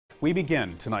We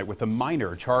begin tonight with a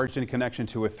minor charged in connection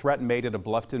to a threat made at a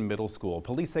Bluffton Middle School.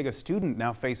 Police say a student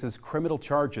now faces criminal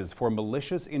charges for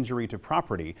malicious injury to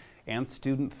property and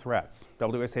student threats.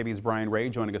 WSAV's Brian Ray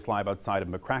joining us live outside of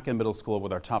McCracken Middle School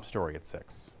with our top story at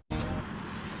 6.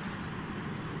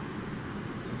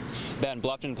 Ben,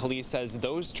 Bluffton Police says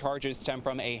those charges stem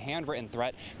from a handwritten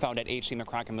threat found at H.C.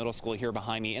 McCracken Middle School here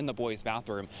behind me in the boys'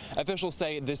 bathroom. Officials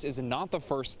say this is not the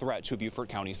first threat to a Beaufort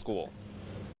County school.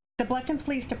 The Bluffton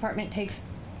Police Department takes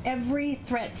every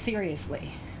threat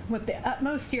seriously, with the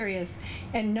utmost serious,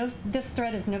 and this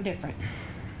threat is no different.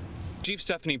 Chief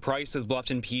Stephanie Price with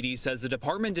Bluffton PD says the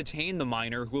department detained the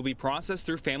minor, who will be processed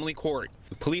through family court.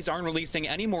 Police aren't releasing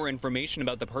any more information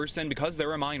about the person because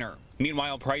they're a minor.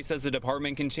 Meanwhile, Price says the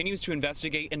department continues to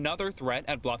investigate another threat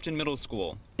at Bluffton Middle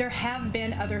School. There have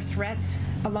been other threats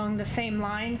along the same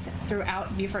lines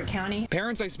throughout Beaufort County.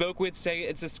 Parents I spoke with say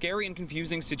it's a scary and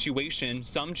confusing situation,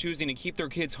 some choosing to keep their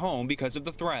kids home because of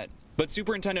the threat. But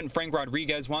Superintendent Frank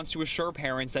Rodriguez wants to assure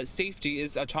parents that safety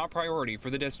is a top priority for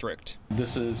the district.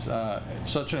 This is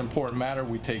such an important matter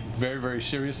we take very, very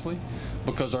seriously,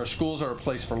 because our schools are a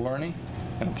place for learning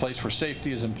and a place where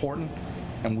safety is important,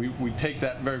 and we take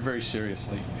that very, very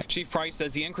seriously. Chief Price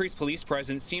says the increased police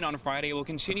presence seen on Friday will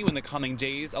continue in the coming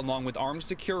days, along with armed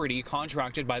security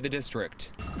contracted by the district.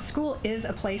 School is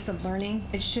a place of learning.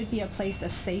 It should be a place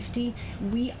of safety.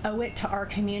 We owe it to our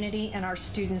community and our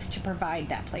students to provide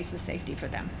that place of safety for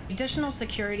them. Additional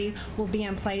security will be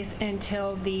in place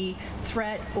until the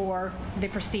threat or the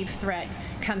perceived threat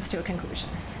comes to a conclusion.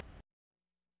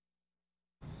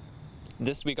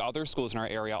 This week, other schools in our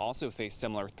area also face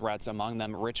similar threats, among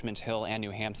them Richmond Hill and New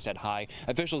Hampstead High.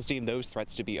 Officials deem those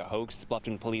threats to be a hoax.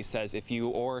 Bluffton Police says if you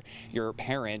or your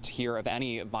parent hear of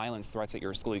any violence threats at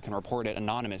your school, you can report it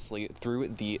anonymously through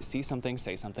the See Something,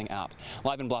 Say Something app.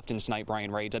 Live in Bluffton tonight,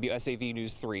 Brian Ray, WSAV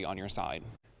News 3 on your side.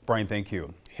 Brian, thank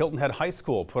you. Hilton Head High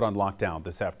School put on lockdown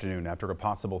this afternoon after a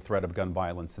possible threat of gun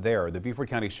violence there. The Beaufort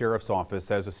County Sheriff's Office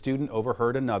says a student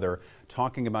overheard another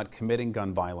talking about committing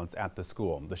gun violence at the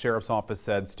school. The Sheriff's Office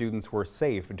said students were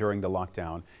safe during the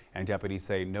lockdown, and deputies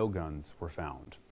say no guns were found.